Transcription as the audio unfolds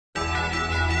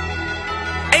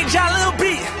Hey, Jalil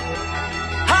beat.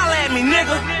 Holla at me,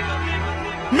 nigga.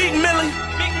 Meek Millz.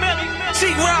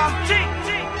 Chic,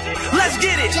 let's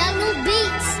get it. Jalil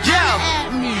beats.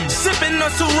 Yeah. Sipping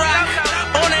on some rock.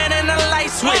 On that and the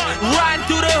light switch. Riding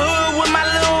through the hood with my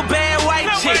little bad white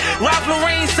chick. Ralph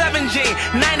Lauren 7G.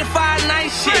 95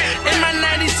 night shit. In my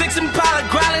 96 Impala.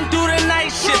 Growling through the night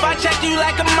shift. I check you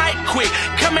like a mic quick.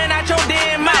 Coming out your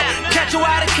damn mouth. Catch you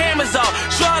while the camera's off.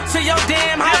 Show up to your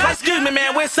damn house. Excuse me,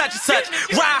 man. Where's such and such?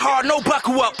 Ride hard, no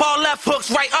buckle up. All left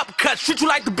hooks, right uppercut. Treat you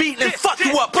like the beat and fuck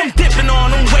you up. I'm dipping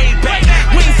on them way back.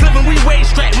 We ain't slipping, we way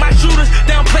strapped. My shooters,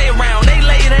 they don't play around. They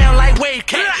lay down like wave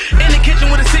cat. In the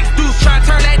kitchen with a 6 deuce. Try to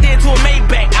turn that day into a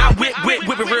Maybach. I whip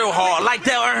it real hard. Like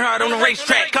Dale Earnhardt on the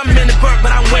racetrack. I'm in the front,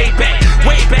 but I'm way back.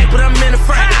 Way back, but I'm in the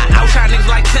front. I outshine niggas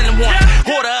like 10 to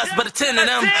 1. Order us, but a 10 of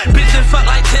them. Bitches fuck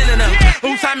like 10 of them.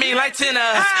 Oops, I mean like 10 of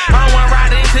us. I don't wanna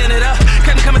ride in 10 it up.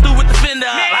 Coming through with the fender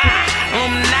up.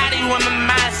 I'm naughty with my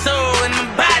mind, soul, and my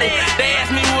body. They asked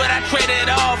me what I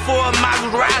traded all for a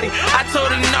Maserati. I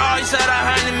told them no, he said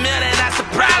 100 million, that's a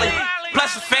probably.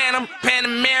 Plus a Phantom,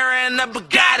 Panamera, and a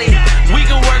Bugatti. We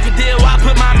can work a deal. I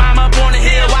put my mom up on the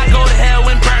hill. I go to hell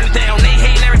and burn it down. They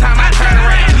hating every time I turn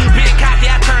around. Being cocky,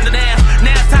 I turned it down.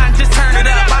 Now it's time to just turn it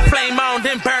up. I flame on,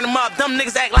 then burn them up. Them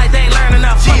niggas act like they ain't learn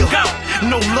enough. Go.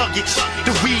 No luggage,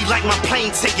 the weed like my plane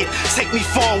ticket. Take me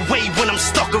far away when I'm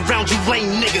stuck around you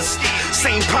lame niggas.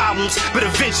 Same problems, but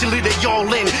eventually they all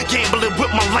in. Gambling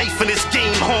with my life in this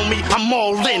game, homie, I'm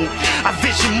all in. I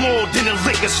vision more than a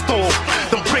liquor store.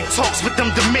 Them brick talks with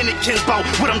them Dominicans about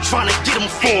what I'm trying to get them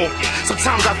for.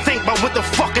 Sometimes I think about what the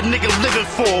fuck a nigga living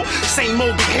for. Same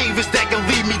old behaviors that can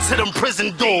lead me to them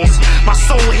prison doors. My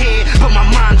soul here, but my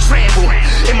mind travel.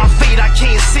 In my fate I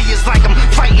can't see, it's like I'm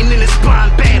fighting in this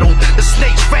blind battle. The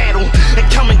snakes rattle and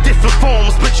come in different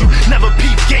forms, but you never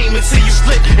peep game until you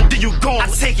slip and then you gone. I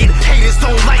take it, haters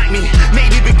don't like me,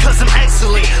 maybe because I'm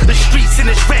excellent. The streets in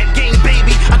this rap game,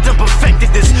 baby, I done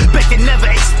perfected this. Beckett never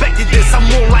expected this, I'm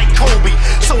more like Kobe.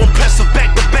 So impressive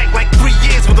back to back like 3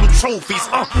 years with them trophies.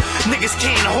 Niggas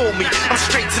can't hold me, I'm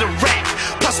straight to the rack.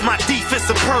 Plus my defense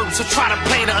superb, so try to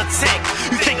plan an attack.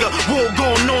 You think a war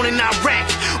going on in Iraq?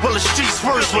 Well, the streets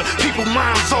worse, but people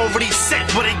minds already set,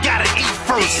 but they gotta eat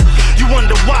first. You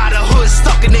wonder why the hood's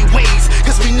stuck in their ways,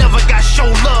 cause we never got show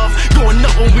love, going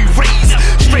up when we raise.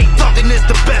 Straight thuggin' is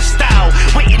the best style,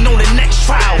 waiting on the next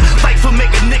trial. Life will make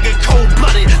a nigga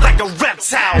cold-blooded like a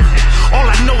reptile. All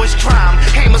I know is crime,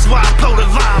 hammers while I blow the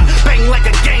line. Bang like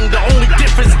a gang, the only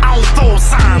difference I don't throw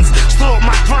signs. Slow up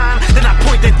my grind, then I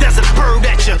point that desert bird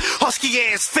at you. Husky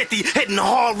ass 50, hitting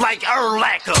hard like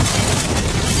Urlacher.